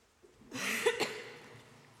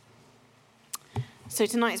So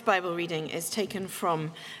tonight's Bible reading is taken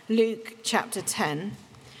from Luke chapter 10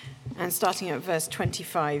 and starting at verse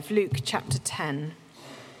 25. Luke chapter 10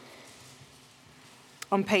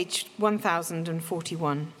 on page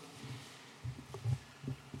 1041.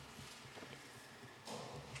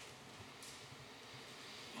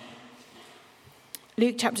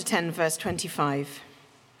 Luke chapter 10 verse 25.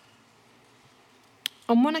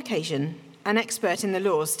 On one occasion, an expert in the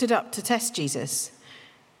law stood up to test Jesus.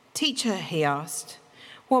 "Teacher," he asked,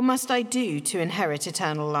 "what must I do to inherit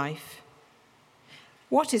eternal life?"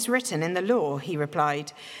 "What is written in the law?" he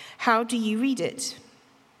replied. "How do you read it?"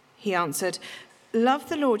 He answered, "Love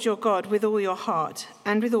the Lord your God with all your heart,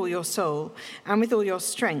 and with all your soul, and with all your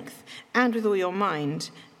strength, and with all your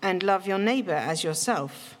mind, and love your neighbor as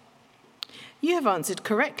yourself." "You have answered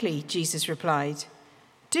correctly," Jesus replied.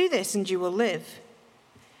 "Do this and you will live."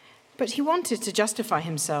 But he wanted to justify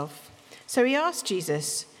himself, so he asked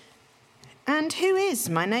Jesus, "And who is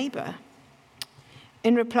my neighbor?"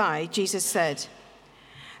 In reply, Jesus said,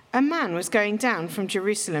 "A man was going down from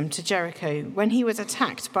Jerusalem to Jericho when he was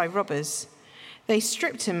attacked by robbers. They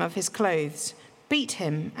stripped him of his clothes, beat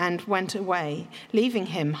him, and went away, leaving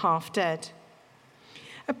him half dead.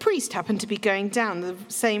 A priest happened to be going down the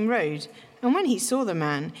same road, and when he saw the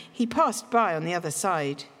man, he passed by on the other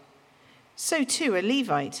side. So too a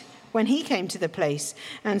Levite, when he came to the place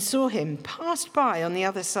and saw him, passed by on the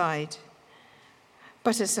other side.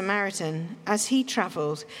 But a Samaritan, as he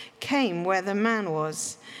traveled, came where the man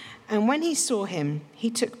was, and when he saw him, he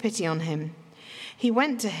took pity on him. He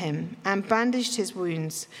went to him and bandaged his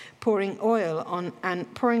wounds, pouring on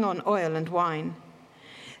oil and wine.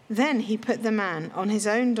 Then he put the man on his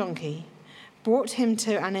own donkey, brought him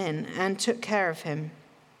to an inn, and took care of him.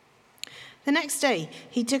 The next day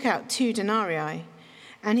he took out 2 denarii,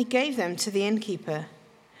 and he gave them to the innkeeper.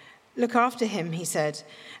 'Look after him,' he said,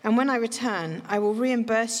 'and when I return, I will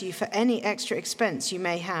reimburse you for any extra expense you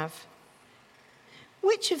may have.'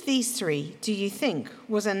 Which of these 3 do you think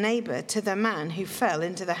was a neighbor to the man who fell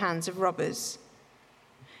into the hands of robbers?"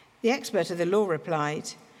 The expert of the law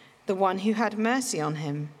replied, "The one who had mercy on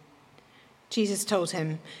him." Jesus told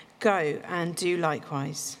him, "Go and do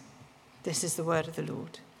likewise." This is the word of the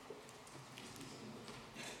Lord.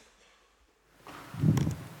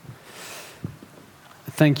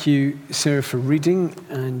 Thank you, Sarah, for reading,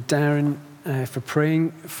 and Darren for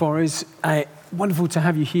praying for us. Wonderful to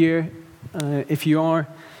have you here. If you are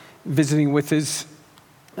visiting with us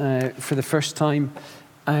for the first time,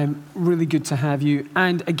 really good to have you.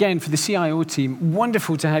 And again, for the CIO team,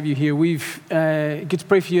 wonderful to have you here. We've good to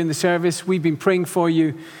pray for you in the service. We've been praying for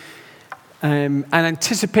you and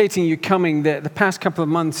anticipating you coming. The past couple of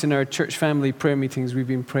months in our church family prayer meetings, we've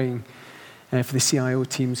been praying for the CIO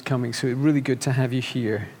teams coming, so it's really good to have you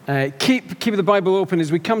here. Keep the Bible open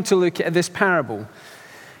as we come to look at this parable,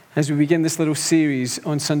 as we begin this little series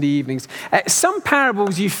on Sunday evenings. Some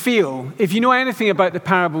parables you feel, if you know anything about the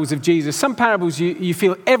parables of Jesus, some parables you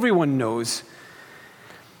feel everyone knows.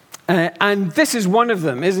 And this is one of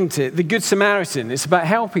them, isn't it? The Good Samaritan. It's about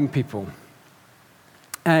helping people.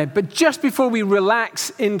 But just before we relax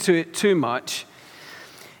into it too much,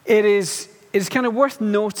 it's kind of worth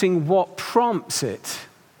noting what prompts it.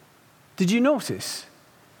 Did you notice?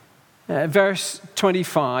 Verse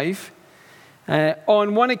 25,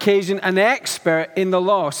 on one occasion, an expert in the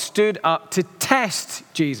law stood up to test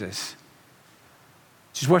Jesus.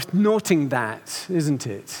 It's worth noting that, isn't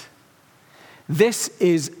it? This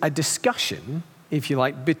is a discussion, if you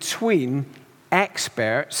like, between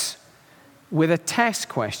experts with a test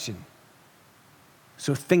question.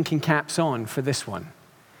 So thinking caps on for this one.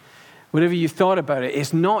 Whatever you thought about it,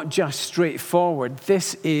 it's not just straightforward.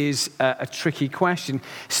 This is a tricky question.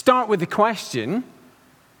 Start with the question.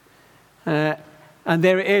 And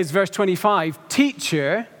there it is, verse 25.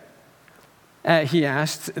 "Teacher," he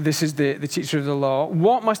asked, this is the teacher of the law,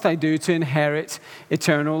 "what must I do to inherit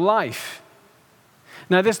eternal life?"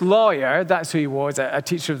 Now, this lawyer, that's who he was, a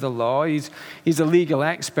teacher of the law. He's a legal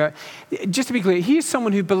expert. Just to be clear, he's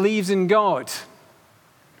someone who believes in God.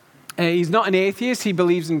 He's not an atheist. He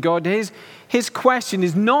believes in God. His question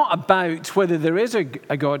is not about whether there is a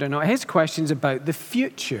God or not. His question is about the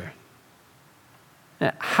future.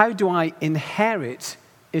 How do I inherit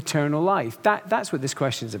eternal life? That's what this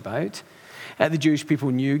question is about. The Jewish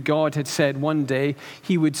people knew God had said one day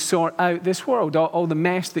he would sort out this world, all the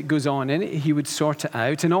mess that goes on in it, he would sort it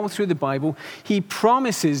out. And all through the Bible, he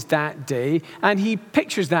promises that day, and he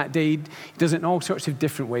pictures that day. He does it in all sorts of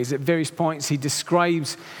different ways. At various points, he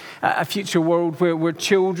describes a future world where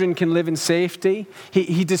children can live in safety.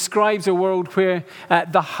 He describes a world where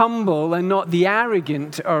the humble and not the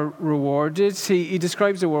arrogant are rewarded. He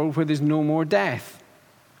describes a world where there's no more death.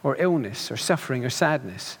 or illness or suffering or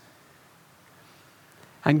sadness.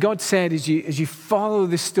 And God said, as you follow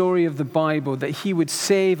the story of the Bible, that he would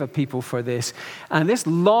save a people for this. And this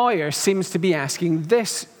lawyer seems to be asking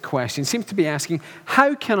this question, seems to be asking,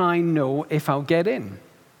 how can I know if I'll get in?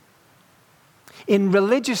 In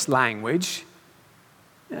religious language,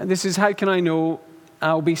 this is, how can I know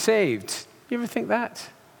I'll be saved? You ever think that?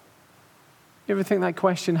 You ever think that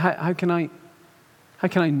question? How can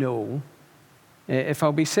I know if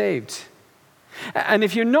I'll be saved? And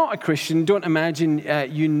if you're not a Christian, don't imagine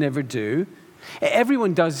you never do.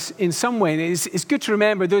 Everyone does in some way. And it's good to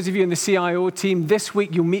remember, those of you in the CIO team, this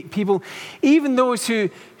week you'll meet people, even those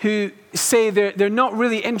who say they're not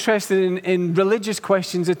really interested in religious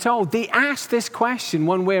questions at all. They ask this question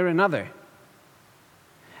one way or another.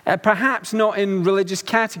 Perhaps not in religious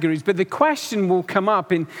categories, but the question will come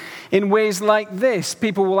up in ways like this.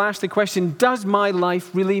 People will ask the question, does my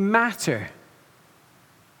life really matter?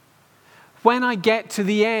 When I get to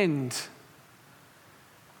the end,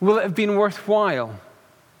 will it have been worthwhile?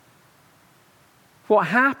 What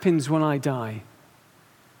happens when I die?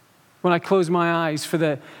 When I close my eyes for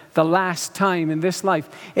the last time in this life?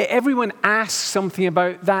 Everyone asks something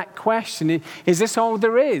about that question. Is this all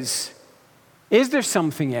there is? Is there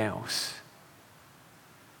something else?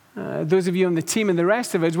 Those of you on the team and the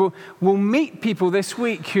rest of us will meet people this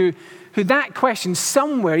week who that question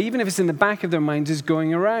somewhere, even if it's in the back of their minds, is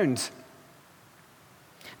going around.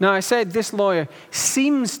 Now, I said this lawyer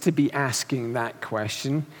seems to be asking that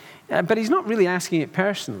question, but he's not really asking it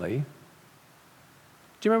personally.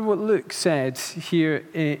 Do you remember what Luke said here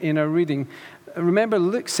in our reading? Remember,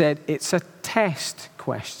 Luke said it's a test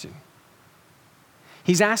question.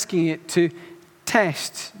 He's asking it to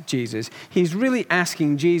test Jesus. He's really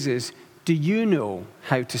asking Jesus, do you know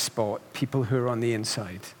how to spot people who are on the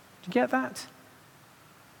inside? Do you get that?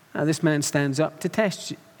 Now, this man stands up to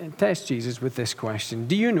test Jesus with this question.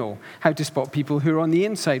 Do you know how to spot people who are on the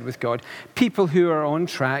inside with God? People who are on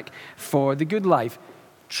track for the good life?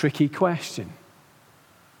 Tricky question.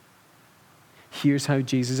 Here's how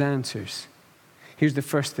Jesus answers. Here's the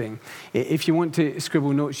first thing. If you want to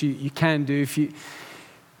scribble notes, you can do. If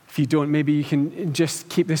you don't, maybe you can just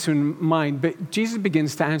keep this in mind. But Jesus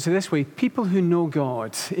begins to answer this way. People who know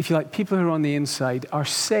God, if you like, people who are on the inside, are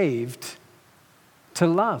saved to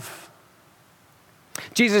love.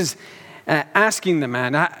 Jesus asking the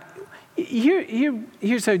man,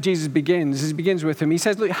 here's how Jesus begins. He begins with him. He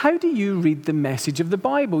says, look, how do you read the message of the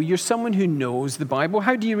Bible? You're someone who knows the Bible.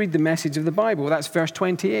 How do you read the message of the Bible? That's verse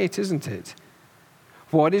 28, isn't it?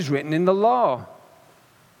 What is written in the law?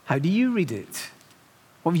 How do you read it?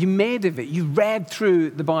 What have you made of it? You read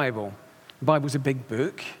through the Bible. The Bible's a big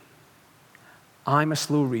book. I'm a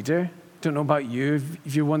slow reader. Don't know about you.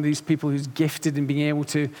 If you're one of these people who's gifted in being able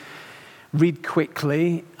to read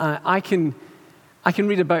quickly, I can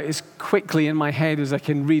read about as quickly in my head as I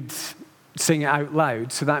can sing it out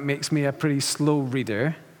loud. So that makes me a pretty slow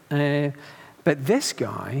reader. But this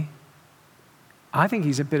guy, I think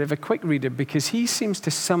he's a bit of a quick reader because he seems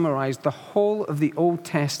to summarize the whole of the Old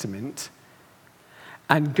Testament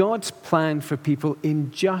and God's plan for people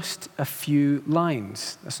in just a few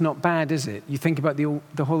lines. That's not bad, is it? You think about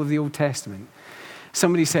the whole of the Old Testament.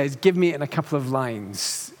 Somebody says, give me it in a couple of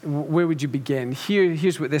lines. Where would you begin?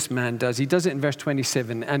 Here's what this man does. He does it in verse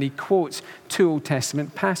 27, and he quotes two Old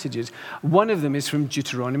Testament passages. One of them is from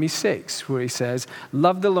Deuteronomy 6, where he says,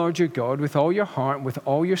 love the Lord your God with all your heart, with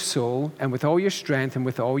all your soul, and with all your strength, and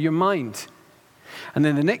with all your mind. And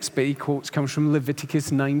then the next bit he quotes comes from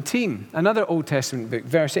Leviticus 19, another Old Testament book,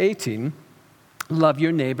 verse 18, love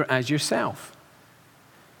your neighbor as yourself.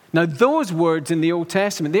 Now, those words in the Old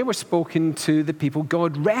Testament, they were spoken to the people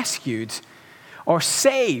God rescued or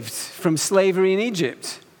saved from slavery in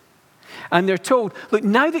Egypt. And they're told, look,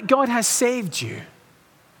 now that God has saved you,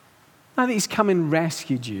 now that he's come and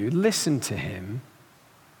rescued you, listen to him.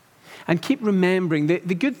 And keep remembering the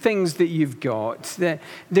good things that you've got, they're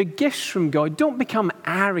gifts from God. Don't become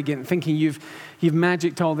arrogant thinking you've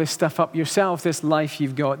magicked all this stuff up yourself, this life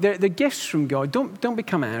you've got. They're gifts from God. Don't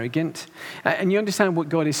become arrogant. And you understand what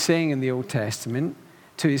God is saying in the Old Testament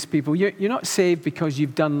to his people. You're not saved because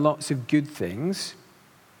you've done lots of good things.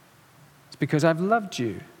 It's because I've loved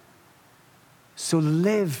you. So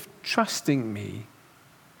live trusting me.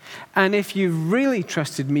 And if you've really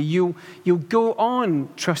trusted me, you'll go on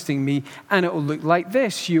trusting me, and it will look like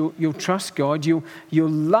this. You'll trust God. You'll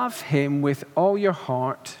love him with all your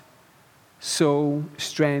heart, soul,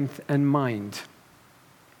 strength, and mind.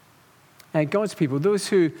 God's people, those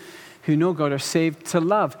who know God, are saved to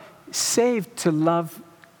love. Saved to love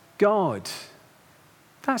God.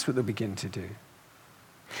 That's what they'll begin to do.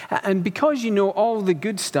 And because you know all the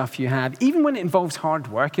good stuff you have, even when it involves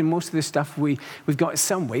hard work, and most of the stuff we've got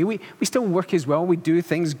some way, we still work as well. We do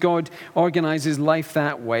things. God organizes life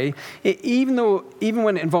that way. Even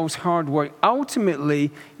when it involves hard work,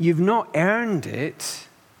 ultimately, you've not earned it.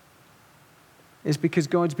 It's because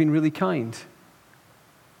God's been really kind.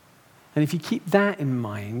 And if you keep that in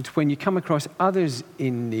mind, when you come across others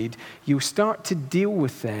in need, you'll start to deal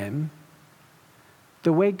with them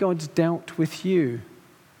the way God's dealt with you.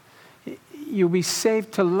 You'll be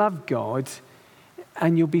saved to love God,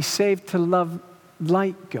 and you'll be saved to love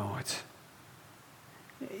like God.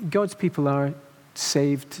 God's people are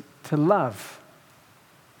saved to love.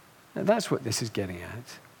 Now, that's what this is getting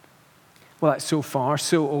at. Well, that's so far,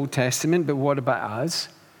 so Old Testament, but what about us?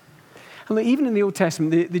 And even in the Old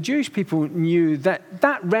Testament, the Jewish people knew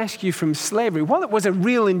that rescue from slavery, while it was a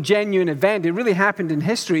real and genuine event, it really happened in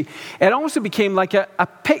history, it also became like a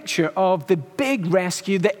picture of the big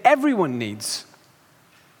rescue that everyone needs.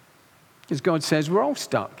 As God says, we're all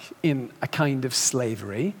stuck in a kind of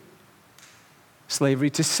slavery.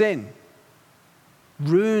 Slavery to sin.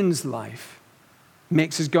 Ruins life.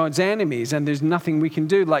 Makes us God's enemies, and there's nothing we can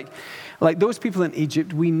do. Like those people in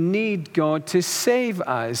Egypt, we need God to save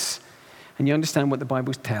us. And you understand what the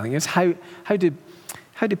Bible's telling us. How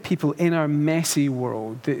do people in our messy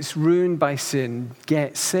world that's ruined by sin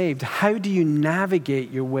get saved? How do you navigate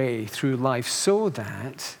your way through life so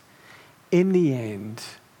that in the end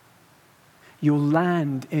you'll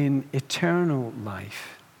land in eternal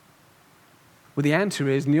life? Well, the answer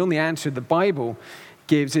is, and the only answer the Bible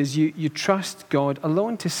gives is you trust God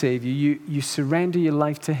alone to save you. You surrender your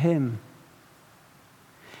life to Him.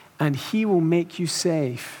 And He will make you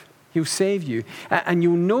safe. He'll save you. And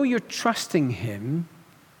you'll know you're trusting Him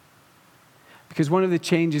because one of the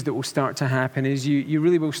changes that will start to happen is you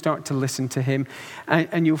really will start to listen to Him,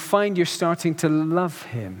 and you'll find you're starting to love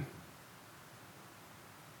Him.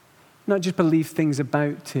 Not just believe things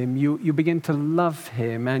about Him. You'll begin to love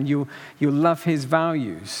Him, and you'll love His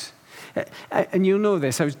values. And you'll know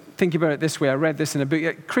this. I was thinking about it this way. I read this in a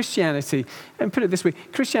book. Christianity, and put it this way,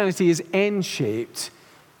 Christianity is N-shaped.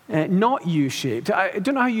 Not U-shaped. I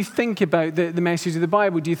don't know how you think about the message of the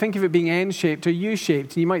Bible. Do you think of it being N-shaped or U-shaped?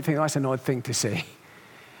 And you might think, that's an odd thing to say.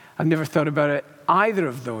 I've never thought about it either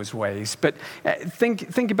of those ways. But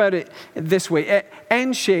think about it this way.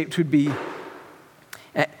 N-shaped would be,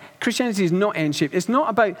 Christianity is not N-shaped. It's not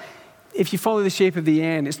about, if you follow the shape of the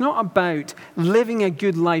N, it's not about living a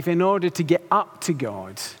good life in order to get up to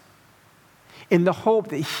God, in the hope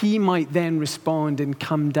that He might then respond and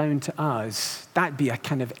come down to us. That'd be a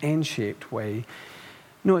kind of N-shaped way.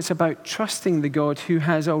 No, it's about trusting the God who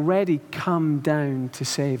has already come down to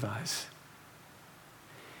save us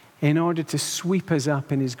in order to sweep us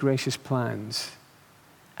up in His gracious plans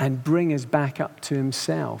and bring us back up to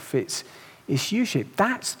Himself. It's U-shaped.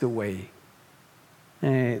 That's the way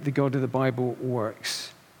the God of the Bible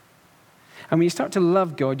works. And when you start to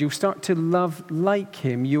love God, you'll start to love like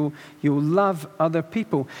Him. You'll love other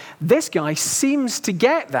people. This guy seems to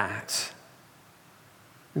get that.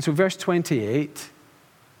 And so verse 28,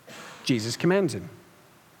 Jesus commands him.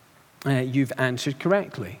 You've answered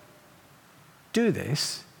correctly. Do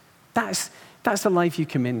this. That's the life you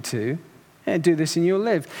come into. Do this and you'll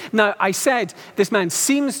live. Now, I said this man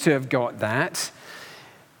seems to have got that.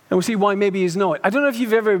 And we'll see why maybe he's not. I don't know if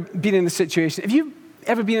you've ever been in the situation. Have you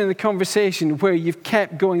ever been in a conversation where you've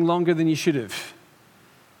kept going longer than you should have?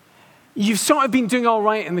 You've sort of been doing all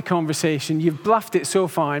right in the conversation. You've bluffed it so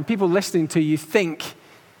far, and people listening to you think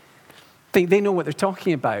they know what they're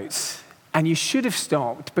talking about. And you should have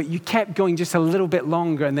stopped, but you kept going just a little bit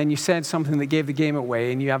longer, and then you said something that gave the game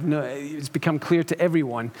away, and it's become clear to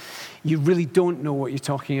everyone you really don't know what you're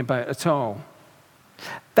talking about at all.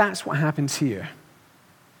 That's what happens here.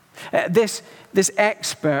 This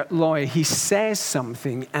expert lawyer, he says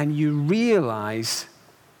something, and you realize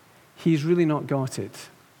he's really not got it.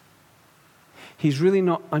 He's really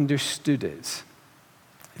not understood it.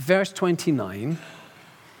 Verse 29,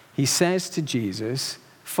 he says to Jesus,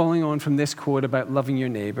 following on from this quote about loving your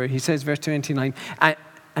neighbor, he says, verse 29,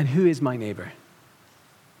 and who is my neighbor?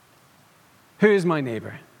 Who is my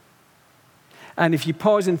neighbor? And if you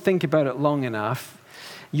pause and think about it long enough,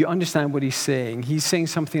 you understand what he's saying. He's saying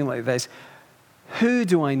something like this: who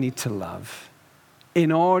do I need to love in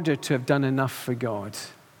order to have done enough for God?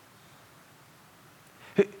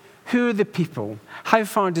 Who are the people? How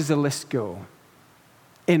far does the list go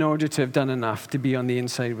in order to have done enough to be on the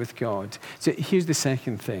inside with God? So here's the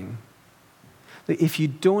second thing. That if you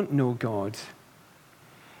don't know God,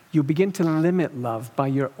 you'll begin to limit love by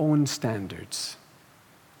your own standards.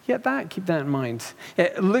 Keep that in mind.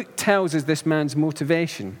 Luke tells us this man's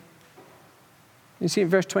motivation. You see in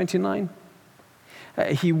verse 29?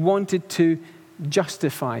 He wanted to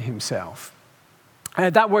justify himself.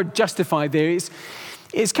 That word justify there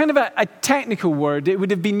is kind of a technical word. It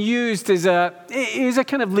would have been used as a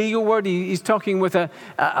kind of legal word. He's talking with a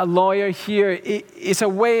lawyer here. It's a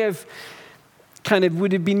way of kind of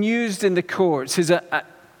would have been used in the courts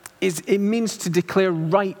it means to declare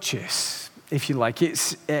righteous, if you like.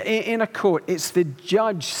 It's in a court, it's the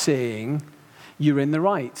judge saying, you're in the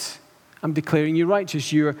right. I'm declaring you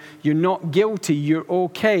righteous. You're not guilty. You're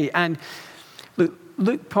okay. And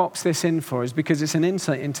Luke pops this in for us because it's an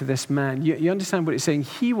insight into this man. You understand what it's saying?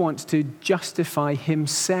 He wants to justify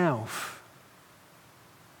himself.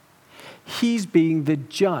 He's being the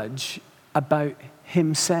judge about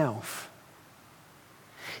himself.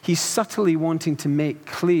 He's subtly wanting to make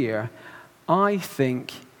clear, I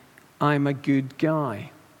think I'm a good guy.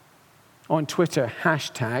 On Twitter,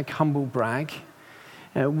 #humblebrag.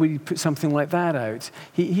 We put something like that out.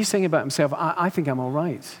 He's saying about himself, I think I'm all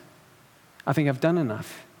right. I think I've done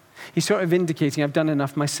enough. He's sort of indicating I've done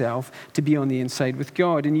enough myself to be on the inside with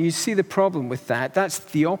God. And you see the problem with that. That's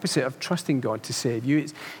the opposite of trusting God to save you.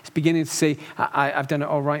 It's beginning to say, I've done it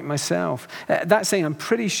all right myself. That's saying I'm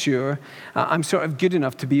pretty sure I'm sort of good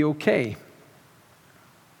enough to be okay.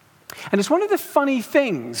 And it's one of the funny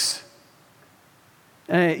things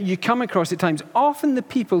you come across at times. Often the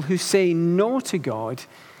people who say no to God,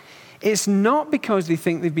 it's not because they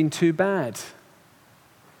think they've been too bad.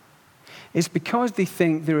 It's because they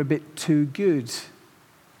think they're a bit too good.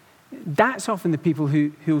 That's often the people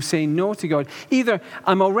who say no to God. Either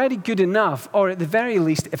I'm already good enough, or at the very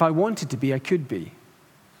least, if I wanted to be, I could be.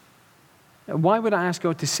 Why would I ask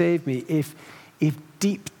God to save me if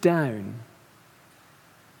deep down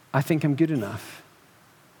I think I'm good enough?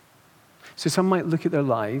 So some might look at their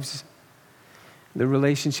lives, their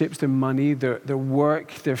relationships, their money, their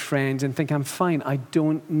work, their friends, and think, I'm fine, I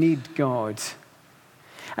don't need God.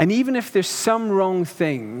 And even if there's some wrong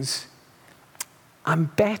things, I'm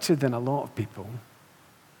better than a lot of people.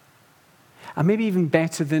 And maybe even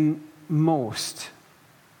better than most.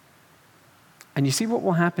 And you see what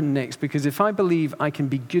will happen next? Because if I believe I can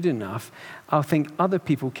be good enough, I'll think other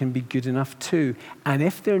people can be good enough too. And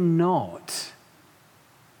if they're not,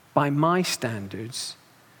 by my standards,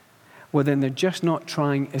 well, then they're just not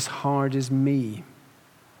trying as hard as me.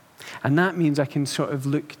 And that means I can sort of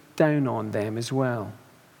look down on them as well.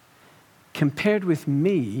 Compared with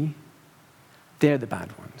me, they're the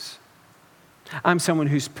bad ones. I'm someone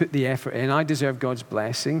who's put the effort in. I deserve God's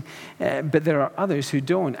blessing, but there are others who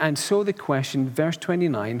don't. And so the question, verse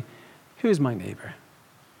 29, who is my neighbor?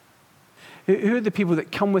 Who are the people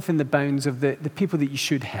that come within the bounds of the people that you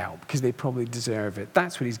should help because they probably deserve it?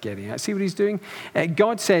 That's what he's getting at. See what he's doing?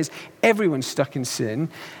 God says everyone's stuck in sin,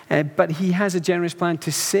 but he has a generous plan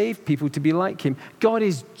to save people to be like him. God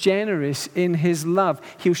is generous in his love.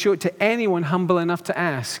 He'll show it to anyone humble enough to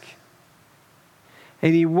ask.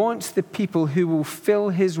 And he wants the people who will fill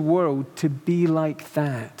his world to be like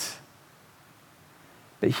that.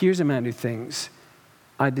 But here's a man who thinks,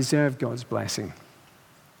 I deserve God's blessing.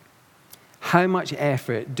 How much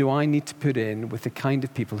effort do I need to put in with the kind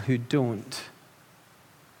of people who don't?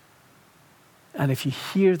 And if you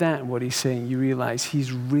hear that and what he's saying, you realize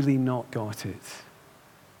he's really not got it.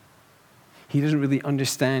 He doesn't really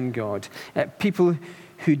understand God. People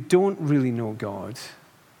who don't really know God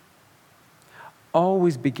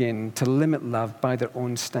always begin to limit love by their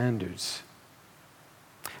own standards.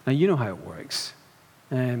 Now, you know how it works.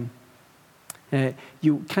 You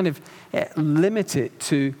kind of limit it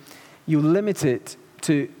to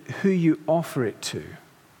who you offer it to.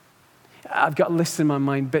 I've got a list in my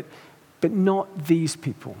mind, but not these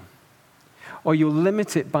people. Or you'll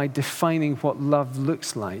limit it by defining what love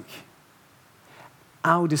looks like.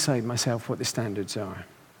 I'll decide myself what the standards are.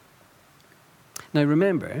 Now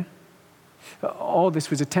remember, all this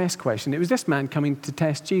was a test question. It was this man coming to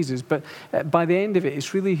test Jesus, but by the end of it,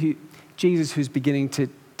 it's really Jesus who's beginning to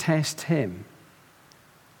test him.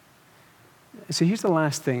 So here's the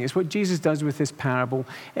last thing. It's what Jesus does with this parable.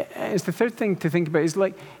 It's the third thing to think about is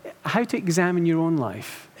like how to examine your own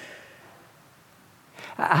life.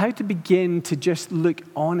 How to begin to just look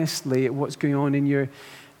honestly at what's going on in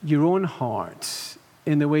your own heart,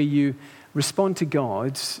 in the way you respond to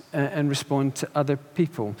God and respond to other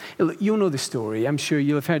people. Look, you'll know the story. I'm sure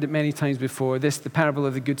you'll have heard it many times before. This, the parable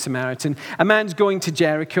of the Good Samaritan. A man's going to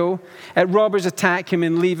Jericho. Robbers attack him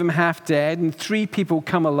and leave him half dead. And 3 people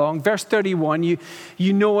come along. Verse 31, you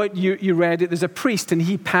know it, you read it. There's a priest and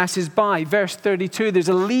he passes by. Verse 32, there's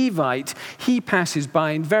a Levite. He passes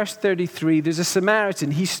by. In verse 33, there's a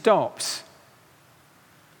Samaritan. He stops.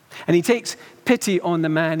 And he takes pity on the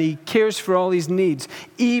man. He cares for all his needs,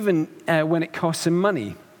 even when it costs him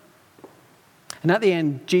money. And at the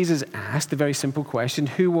end, Jesus asked a very simple question: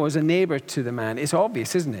 who was a neighbor to the man? It's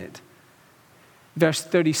obvious, isn't it? Verse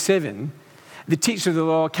 37, the teacher of the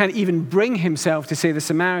law can't even bring himself to say the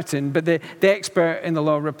Samaritan, but the expert in the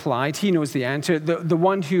law replied, he knows the answer, the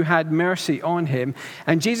one who had mercy on him.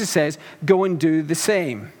 And Jesus says, go and do the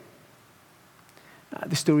same.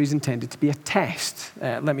 The story is intended to be a test.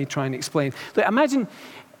 Let me try and explain. Look, imagine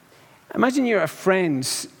you're at a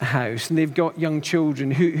friend's house and they've got young children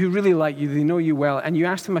who really like you, they know you well, and you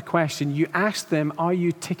ask them a question. You ask them, are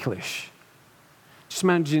you ticklish? Just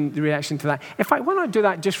imagine the reaction to that. In fact, why not do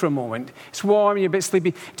that just for a moment? It's warm, you're a bit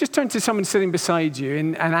sleepy. Just turn to someone sitting beside you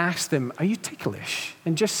and ask them, are you ticklish?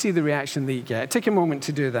 And just see the reaction that you get. Take a moment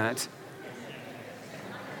to do that.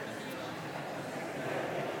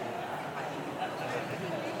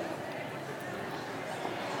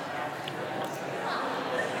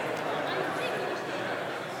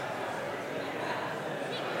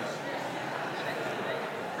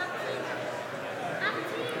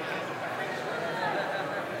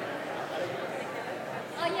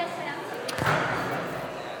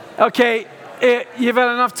 Okay, you've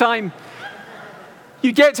had enough time.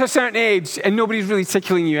 You get to a certain age and nobody's really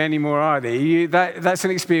tickling you anymore, are they? That's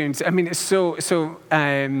an experience. I mean, it's awful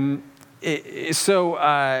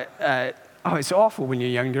when you're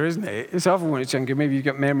younger, isn't it? It's awful when it's younger. Maybe you've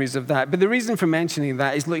got memories of that. But the reason for mentioning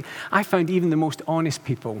that is, look, I found even the most honest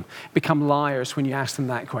people become liars when you ask them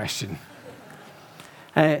that question.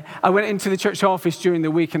 I went into the church office during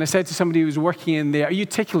the week and I said to somebody who was working in there, are you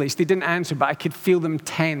ticklish? They didn't answer, but I could feel them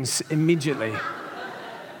tense immediately.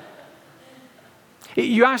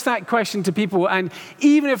 You ask that question to people, and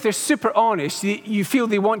even if they're super honest, you feel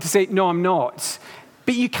they want to say, no, I'm not.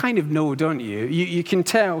 But you kind of know, don't you? You can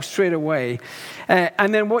tell straight away.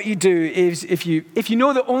 And then what you do is, if you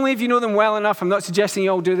know that, only if you know them well enough, I'm not suggesting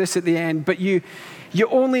you all do this at the end, but you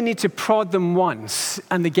only need to prod them once,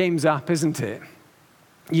 and the game's up, isn't it?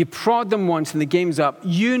 You prod them once and the game's up.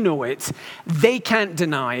 You know it. They can't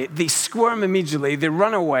deny it. They squirm immediately. They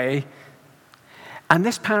run away. And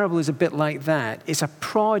this parable is a bit like that. It's a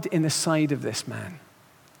prod in the side of this man.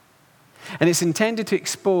 And it's intended to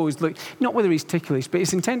expose, look, not whether he's ticklish, but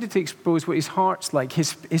it's intended to expose what his heart's like,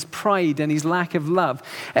 his pride and his lack of love.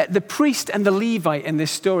 The priest and the Levite in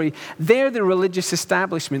this story, they're the religious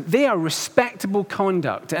establishment. They are respectable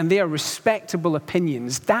conduct and they are respectable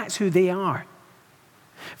opinions. That's who they are.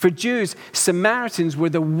 For Jews, Samaritans were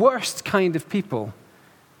the worst kind of people.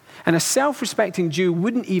 And a self-respecting Jew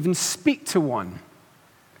wouldn't even speak to one.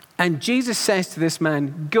 And Jesus says to this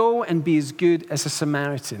man, go and be as good as a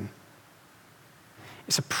Samaritan.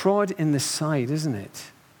 It's a prod in the side, isn't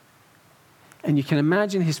it? And you can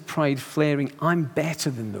imagine his pride flaring, I'm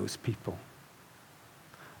better than those people.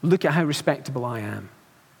 Look at how respectable I am.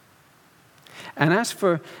 And as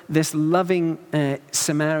for this loving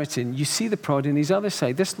Samaritan, you see the prod in his other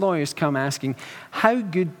side. This lawyer's come asking, how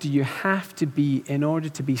good do you have to be in order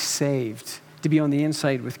to be saved, to be on the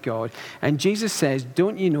inside with God? And Jesus says,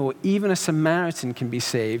 don't you know, even a Samaritan can be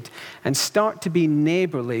saved and start to be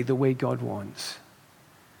neighborly the way God wants.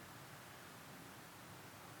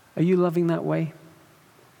 Are you loving that way?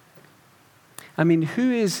 I mean,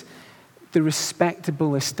 who is the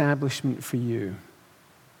respectable establishment for you?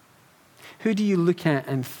 Who do you look at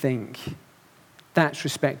and think, that's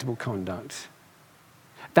respectable conduct?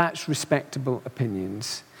 That's respectable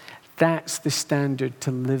opinions. That's the standard to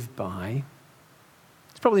live by.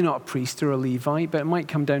 It's probably not a priest or a Levite, but it might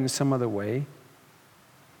come down in some other way.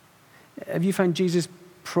 Have you found Jesus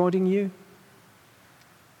prodding you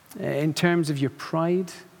in terms of your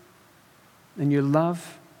pride and your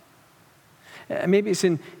love? Maybe it's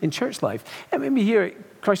in church life. Maybe here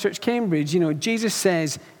at Christ Church Cambridge, Jesus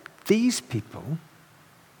says, these people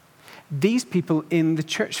in the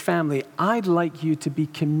church family, I'd like you to be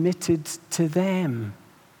committed to them.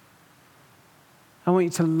 I want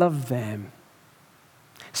you to love them.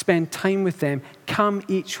 Spend time with them. Come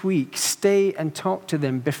each week. Stay and talk to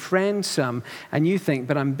them. Befriend some. And you think,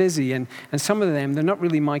 but I'm busy. And some of them, they're not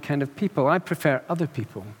really my kind of people. I prefer other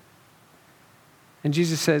people. And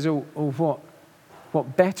Jesus says,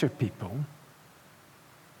 what better people?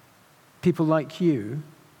 People like you.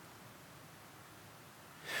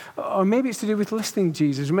 Or maybe it's to do with listening to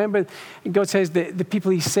Jesus. Remember, God says that the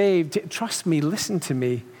people he saved, trust me, listen to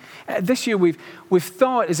me. This year we've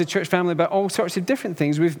thought as a church family about all sorts of different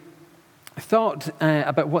things. We've thought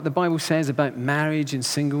about what the Bible says about marriage and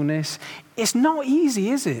singleness. It's not easy,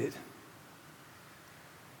 is it?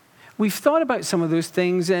 We've thought about some of those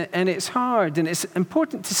things, and it's hard. And it's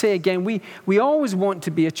important to say again, we always want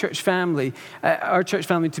to be a church family, our church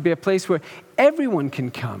family to be a place where everyone can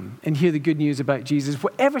come and hear the good news about Jesus,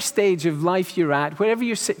 whatever stage of life you're at, whatever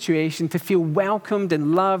your situation, to feel welcomed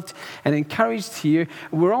and loved and encouraged here.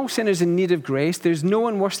 We're all sinners in need of grace. There's no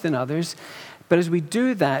one worse than others. But as we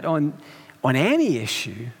do that on any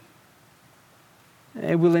issue,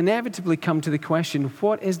 it will inevitably come to the question,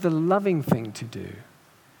 what is the loving thing to do?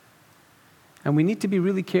 And we need to be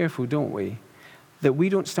really careful, don't we, that we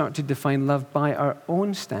don't start to define love by our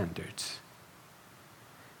own standards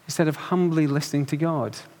instead of humbly listening to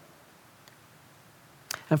God.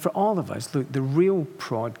 And for all of us, look, the real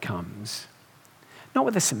prod comes, not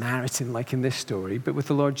with a Samaritan like in this story, but with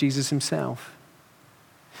the Lord Jesus himself.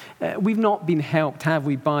 We've not been helped, have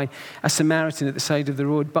we, by a Samaritan at the side of the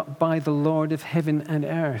road, but by the Lord of heaven and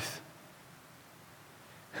earth,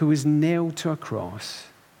 who was nailed to a cross.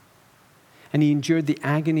 And he endured the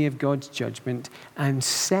agony of God's judgment and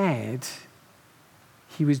said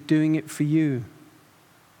he was doing it for you.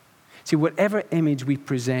 See, whatever image we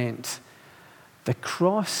present, the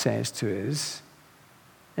cross says to us,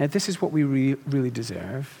 this is what we really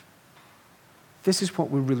deserve. This is what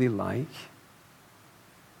we're really like.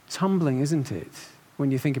 It's humbling, isn't it,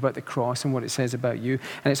 when you think about the cross and what it says about you?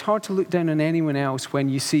 And it's hard to look down on anyone else when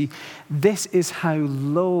you see this is how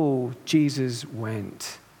low Jesus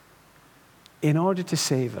went in order to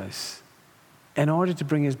save us, in order to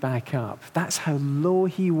bring us back up. That's how low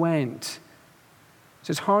he went.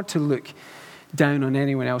 So it's hard to look down on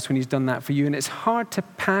anyone else when he's done that for you. And it's hard to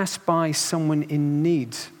pass by someone in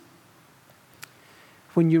need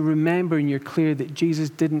when you remember and you're clear that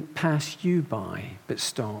Jesus didn't pass you by, but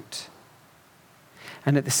stopped.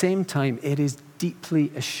 And at the same time, it is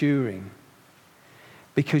deeply assuring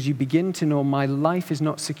because you begin to know my life is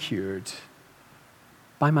not secured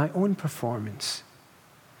by my own performance.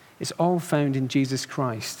 It's all found in Jesus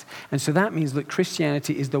Christ. And so that means, look,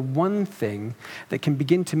 Christianity is the one thing that can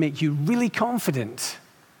begin to make you really confident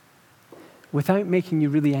without making you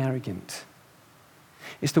really arrogant.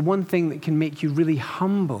 It's the one thing that can make you really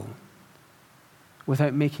humble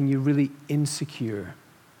without making you really insecure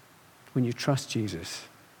when you trust Jesus.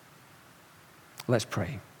 Let's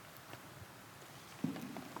pray.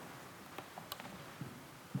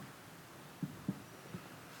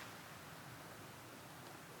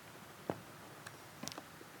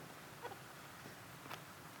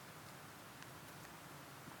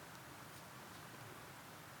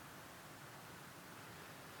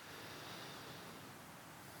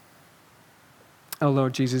 Oh,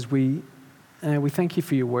 Lord Jesus, we thank you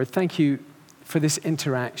for your word. Thank you for this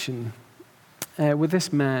interaction with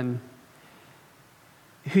this man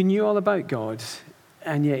who knew all about God,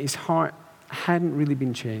 and yet his heart hadn't really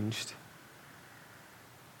been changed.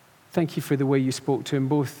 Thank you for the way you spoke to him,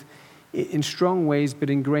 both in strong ways,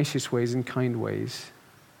 but in gracious ways and kind ways.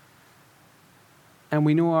 And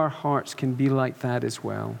we know our hearts can be like that as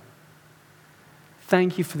well.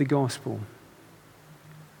 Thank you for the gospel.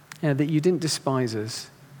 That you didn't despise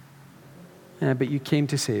us, but you came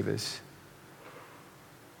to save us.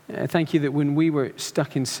 Thank you that when we were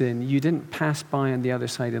stuck in sin, you didn't pass by on the other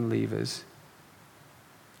side and leave us.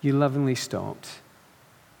 You lovingly stopped.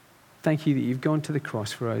 Thank you that you've gone to the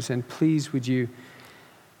cross for us, and please would you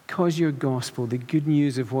cause your gospel, the good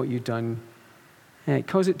news of what you've done,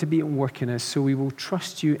 cause it to be at work in us so we will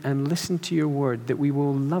trust you and listen to your word, that we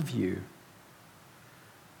will love you.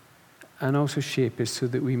 And also shape us so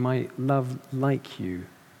that we might love like you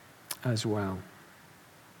as well.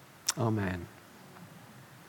 Amen.